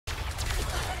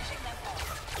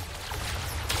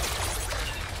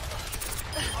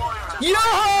Yo!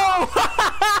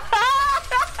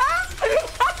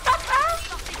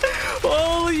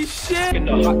 Holy shit!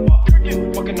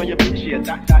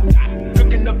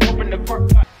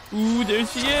 Ooh, there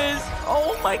she is!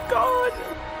 Oh my god!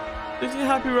 There's a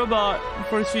happy robot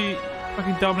before she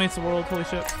fucking dominates the world. Holy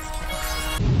shit.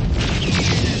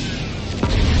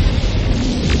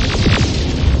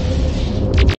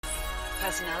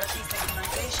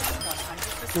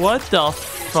 What the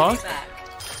fuck?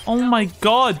 Oh my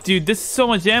god, dude, this is so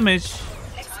much damage.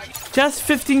 Just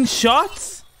 15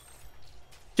 shots?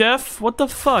 Jeff, what the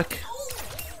fuck?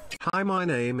 Hi, my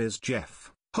name is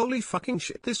Jeff. Holy fucking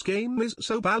shit, this game is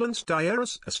so balanced.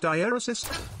 Diaresis.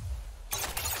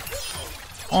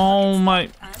 Oh my...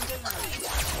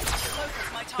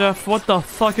 Jeff, what the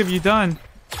fuck have you done?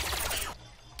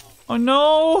 Oh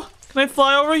no! Can I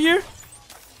fly over here?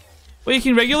 Wait, you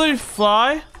can regularly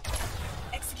fly?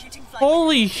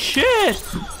 Holy shit!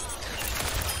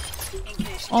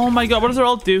 Oh my god, what does her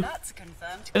ult do?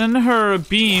 And then her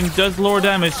beam does lower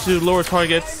damage to lower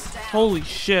targets. Holy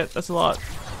shit, that's a lot.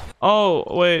 Oh,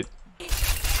 wait.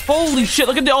 Holy shit,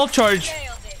 look at the ult charge!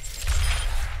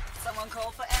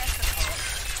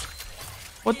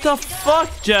 What the fuck,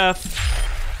 Jeff?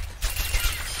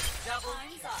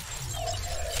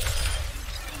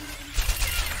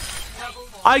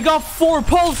 I got 4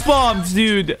 pulse bombs,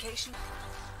 dude!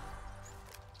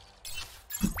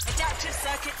 Adaptive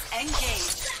circuit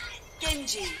engaged.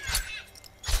 Genji.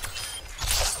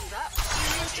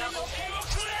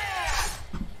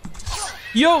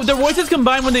 Yo, their voices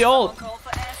combine when they ult.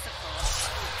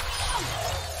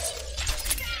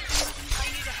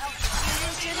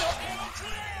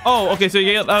 Oh, okay, so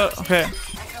you get okay.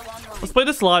 Let's play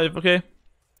this live, okay?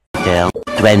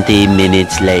 20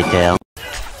 minutes later.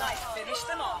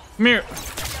 Come here.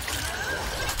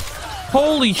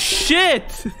 Holy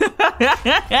shit!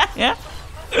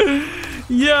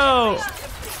 Yo!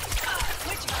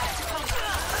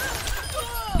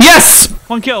 Yes!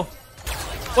 1 kill.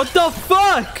 What the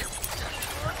fuck?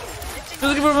 They're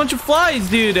looking for a bunch of flies,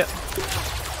 dude.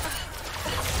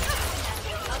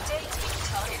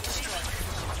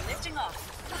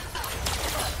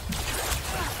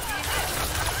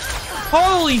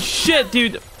 Holy shit,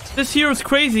 dude. This hero's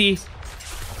crazy.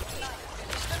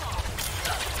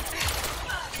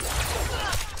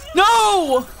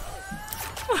 No!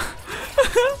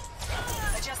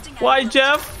 Why,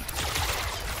 Jeff?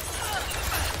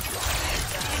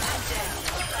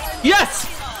 Yes!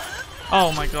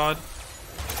 Oh my god.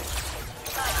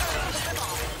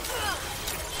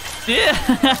 Yeah.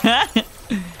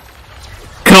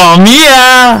 Come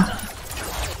here!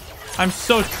 I'm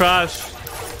so trash.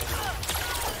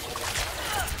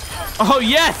 Oh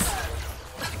yes!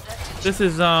 This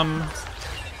is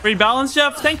pretty balanced,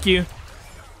 Jeff. Thank you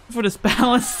for this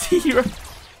balanced hero.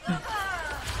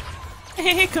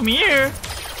 Hey, come here.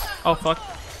 Oh fuck.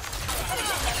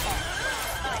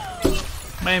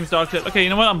 My name's Dog Shit. Okay, you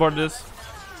know what? I'm bored of this.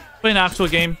 Play an actual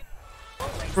game.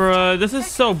 Bruh, this is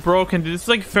so broken, dude. This is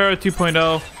like Pharaoh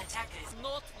 2.0.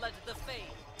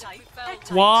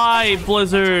 Why,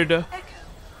 Blizzard? I'm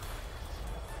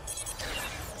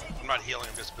not healing,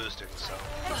 I'm just boosting, so.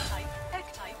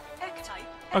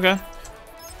 Okay.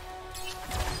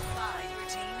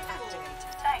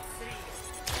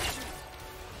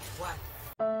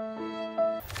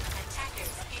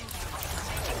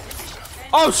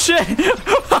 Oh shit!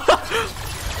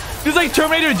 It's like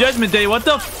Terminator Judgment Day. What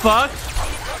the fuck?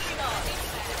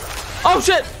 Oh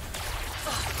shit!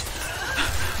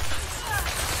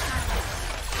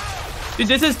 Dude,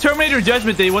 this is Terminator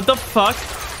Judgment Day. What the fuck?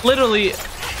 Literally.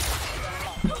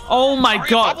 Oh my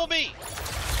god.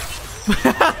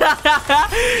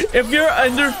 If you're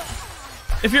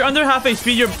under half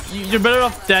HP, you're better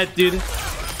off dead, dude.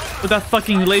 With that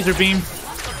fucking laser beam.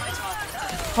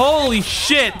 Holy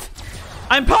shit!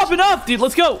 I'm popping up, dude.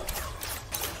 Let's go.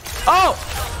 Oh!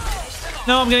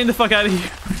 No, I'm getting the fuck out of here.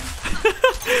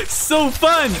 So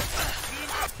fun.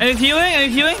 Any healing? Any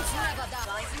healing?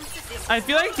 I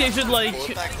feel like they should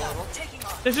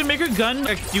make her gun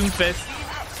like Doomfist.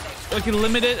 Like a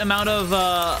limited amount of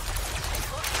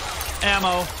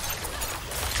ammo.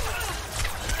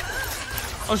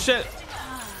 Oh shit.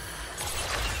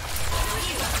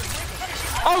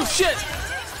 Oh shit.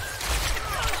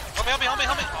 Help me.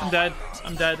 I'm dead.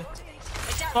 I'm dead.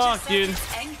 Fuck, dude.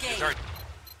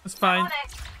 It's fine.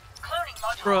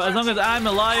 Bro, as long as I'm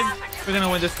alive, we're gonna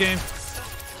win this game.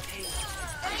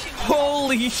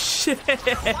 Holy shit.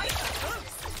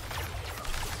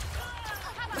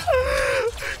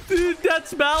 Dude,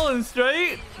 that's balanced,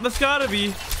 right? That's gotta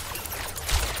be.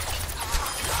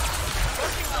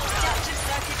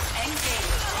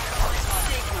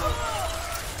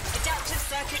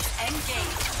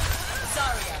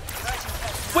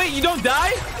 Wait, you don't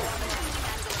die?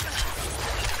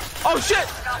 Oh shit!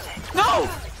 No!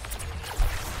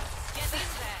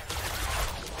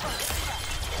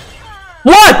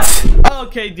 What?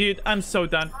 Okay, dude, I'm so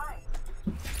done.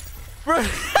 Bro,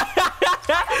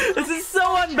 this is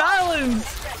so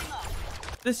unbalanced.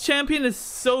 This champion is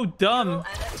so dumb.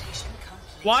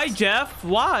 Why, Jeff?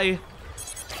 Why?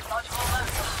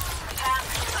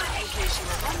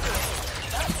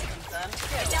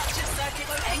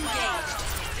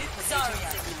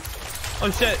 Oh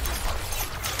shit.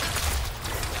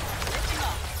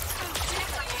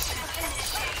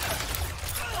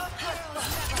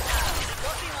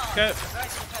 Okay.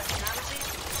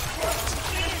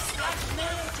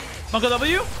 Monka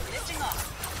W?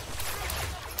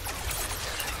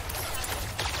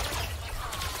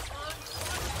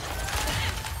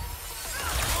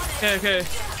 Okay, okay.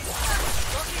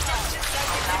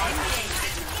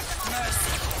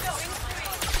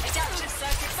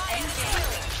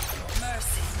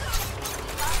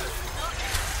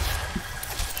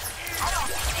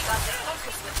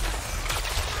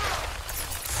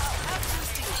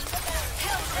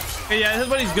 Okay, yeah, this is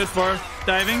what he's good for.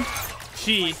 Diving.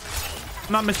 She.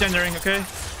 Not misgendering, okay?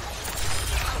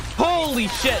 Holy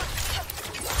shit!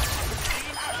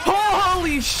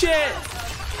 Holy shit!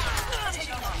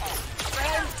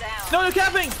 No, they're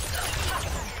capping!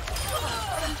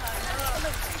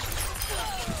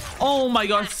 Oh my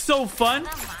god, so fun!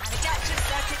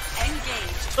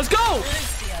 Let's go!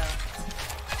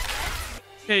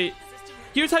 Okay,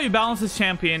 here's how you balance this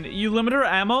champion. You limit her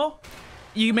ammo.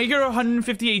 You make her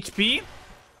 150 HP.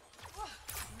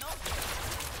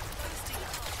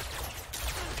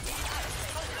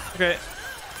 Okay.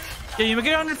 Yeah, you make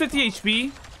her 150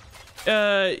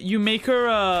 HP. You make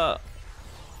her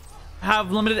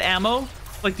have limited ammo,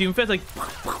 like Doomfist, like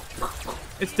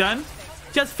it's done.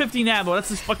 Just 15 ammo. That's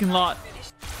just fucking lot.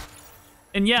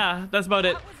 And yeah, that's about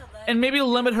it. And maybe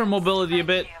limit her mobility a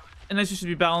bit, and then she should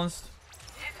be balanced.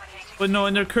 But no,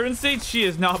 in her current state, she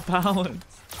is not balanced.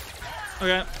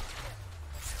 Okay.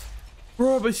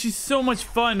 Bro, but she's so much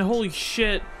fun. Holy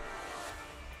shit.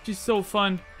 She's so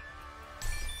fun.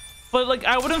 But like,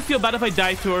 I wouldn't feel bad if I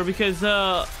died to her because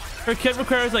her kit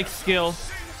requires like skill.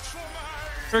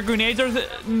 Her grenades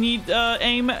need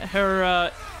aim.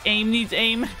 Her aim needs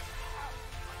aim.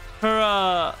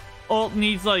 Her ult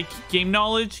needs like game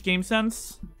knowledge, game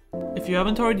sense. If you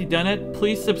haven't already done it,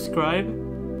 please subscribe.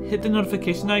 Hit the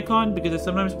notification icon because I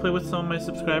sometimes play with some of my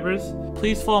subscribers.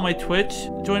 Please follow my Twitch,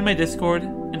 join my Discord,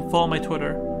 and follow my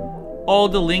Twitter. All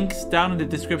the links down in the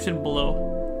description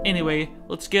below. Anyway,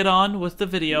 let's get on with the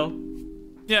video.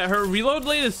 Yeah, her reload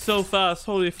rate is so fast.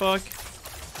 Holy fuck.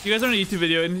 You guys are on a YouTube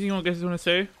video. Anything you guys want to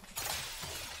say?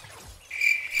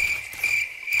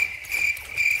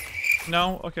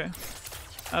 No? Okay.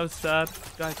 That was sad.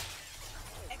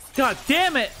 God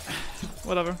damn it!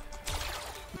 Whatever.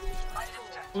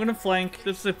 We're gonna flank.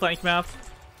 This is a flank map.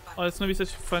 Oh, it's gonna be such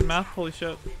a fun map. Holy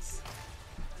shit.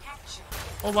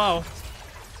 Oh wow.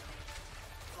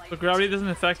 But gravity doesn't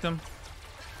affect them.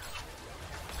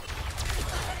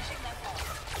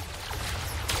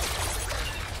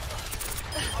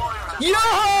 Yo!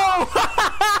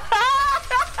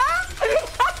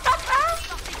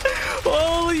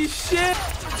 Holy shit!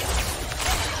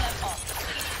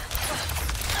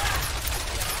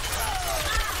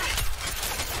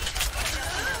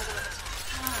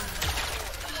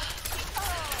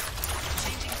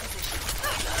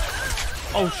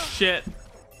 Oh shit.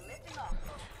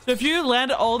 So if you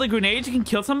land all the grenades, you can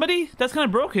kill somebody? That's kind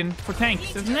of broken for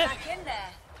tanks, isn't it?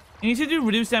 You need to do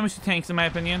reduced damage to tanks, in my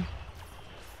opinion.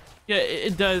 Yeah,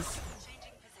 it does.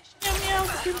 Meow, meow,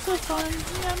 this game's so fun.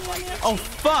 Meow, meow, meow. Oh,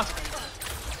 fuck!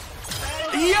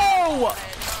 Yo!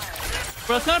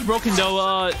 Bro, that's kind of broken,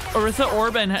 though. Orisa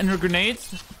Orb and her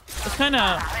grenades. That's kind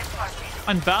of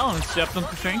unbalanced, Jeff, don't you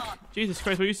think? Jesus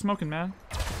Christ, what are you smoking, man?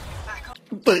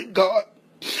 Thank God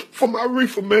for my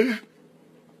reefer, man.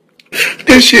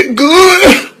 This shit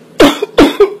good.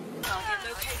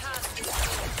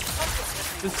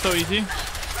 This is so easy.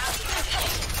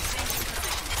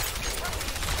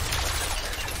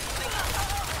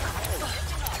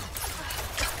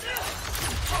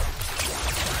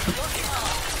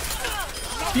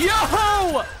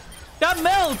 Yo! That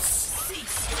melts!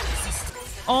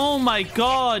 Oh my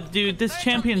god, dude, this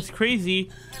champion's crazy.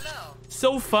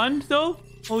 So fun, though.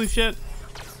 Holy shit.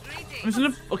 I'm just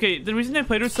gonna... Okay, the reason I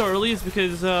played her so early is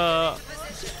because they're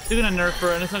gonna nerf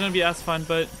her and it's not gonna be as fun,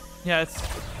 but yeah, it's...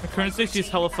 Her current state, she's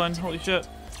hella fun. Holy shit.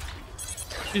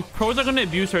 These pros are gonna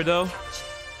abuse her, though.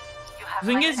 The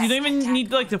thing is, you don't even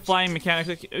need, like, the flying mechanics.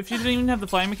 Like, if she didn't even have the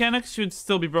flying mechanics, she would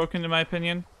still be broken, in my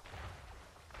opinion.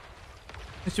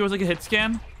 She was like a hit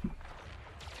scan.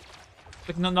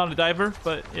 Like not a diver,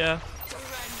 but yeah.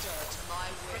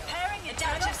 Repairing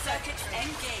adaptive circuits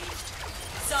engaged.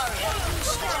 Sorry.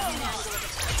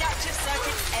 Adaptive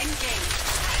circuits engaged.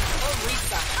 Or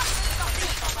reset.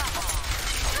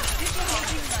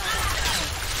 Duplicating mode.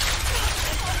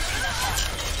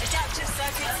 Adaptive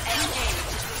circuits engaged.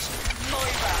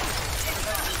 Moira.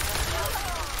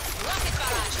 Rocket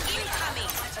barrage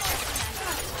incoming.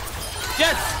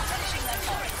 Yes!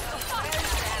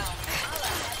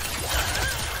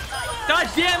 God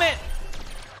damn it!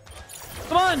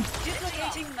 Come on!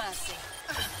 Duplicating mercy.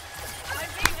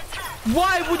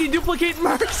 Why would you duplicate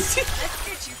Mercy? Let's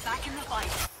get you back in the fight.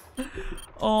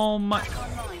 Oh my.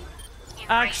 Online.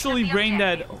 Actually brain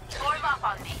dead. Form up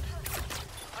on me.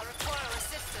 I require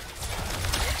assistance.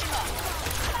 Lifting up.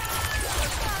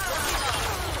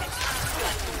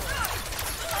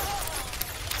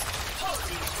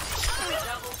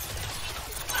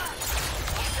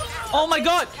 Oh my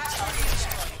god!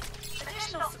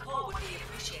 Additional support would be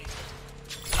appreciated.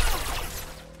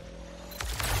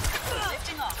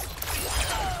 Lifting off.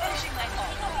 Finishing my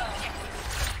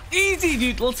off. Easy,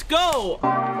 dude. Let's go.